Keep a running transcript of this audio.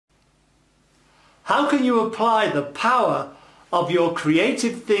How can you apply the power of your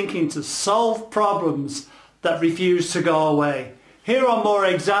creative thinking to solve problems that refuse to go away? Here are more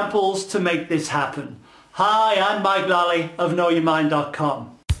examples to make this happen. Hi, I'm Mike Lally of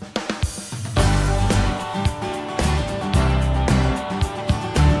KnowYourMind.com.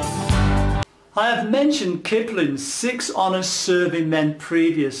 I have mentioned Kipling's 6 honest serving men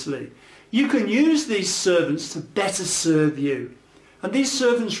previously. You can use these servants to better serve you. And these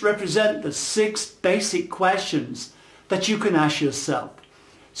servants represent the 6 basic questions that you can ask yourself.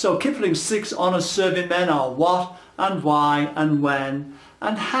 So Kipling's 6 honest serving men are what and why and when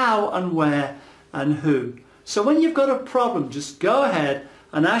and how and where and who. So when you've got a problem, just go ahead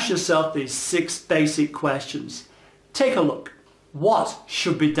and ask yourself these 6 basic questions. Take a look. What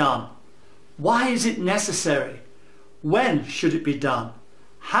should be done? Why is it necessary? When should it be done?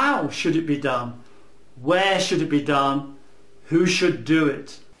 How should it be done? Where should it be done? Who should do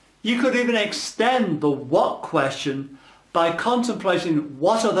it? You could even extend the what question by contemplating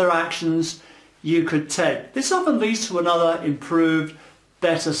what other actions you could take. This often leads to another improved,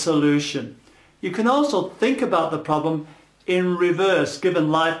 better solution. You can also think about the problem in reverse,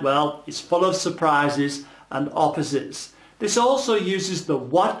 given life, well, it's full of surprises and opposites. This also uses the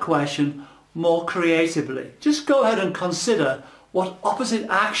what question more creatively. Just go ahead and consider what opposite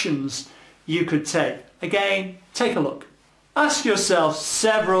actions you could take. Again, take a look. Ask yourself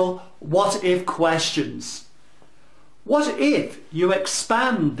several what if questions. What if you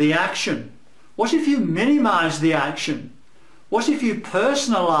expand the action? What if you minimize the action? What if you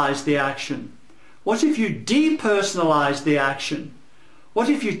personalize the action? What if you depersonalize the action? What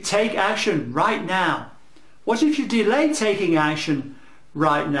if you take action right now? What if you delay taking action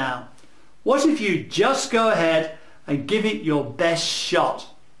right now? What if you just go ahead and give it your best shot?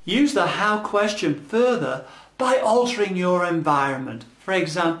 Use the how question further by altering your environment. For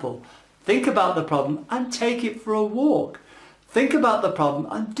example, think about the problem and take it for a walk. Think about the problem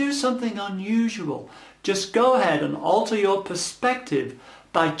and do something unusual. Just go ahead and alter your perspective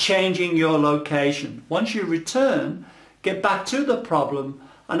by changing your location. Once you return, get back to the problem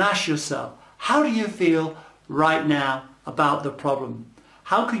and ask yourself, how do you feel right now about the problem?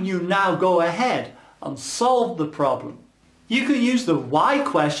 How can you now go ahead and solve the problem? You can use the why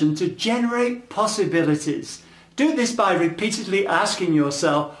question to generate possibilities. Do this by repeatedly asking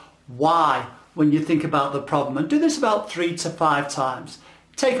yourself why when you think about the problem, and do this about 3 to 5 times.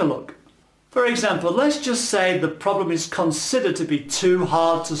 Take a look. For example, let's just say the problem is considered to be too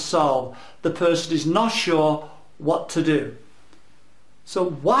hard to solve. The person is not sure what to do. So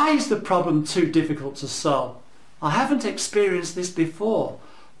why is the problem too difficult to solve? I haven't experienced this before.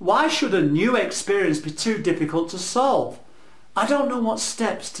 Why should a new experience be too difficult to solve? I don't know what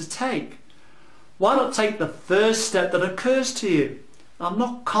steps to take. Why not take the first step that occurs to you? I'm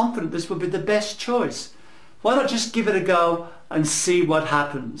not confident this would be the best choice. Why not just give it a go and see what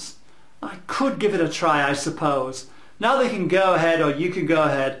happens? I could give it a try, I suppose. Now they can go ahead, or you can go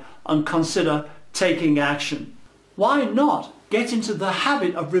ahead and consider taking action. Why not get into the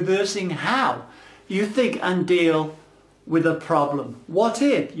habit of reversing how you think and deal with a problem? What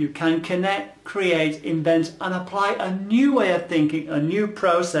if you can connect, create, invent and apply a new way of thinking, a new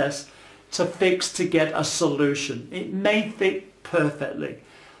process to fix, to get a solution? It may fit perfectly.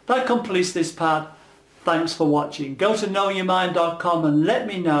 That completes this part. Thanks for watching. Go to KnowYourMind.com and let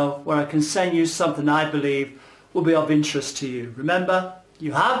me know where I can send you something I believe will be of interest to you. Remember,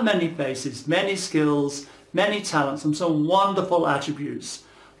 you have many faces, many skills, many talents and some wonderful attributes.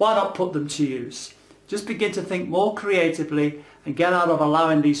 Why not put them to use? Just begin to think more creatively and get out of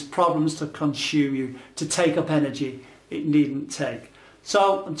allowing these problems to consume you, to take up energy it needn't take.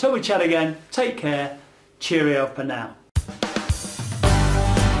 So until we chat again, take care. Cheerio for now.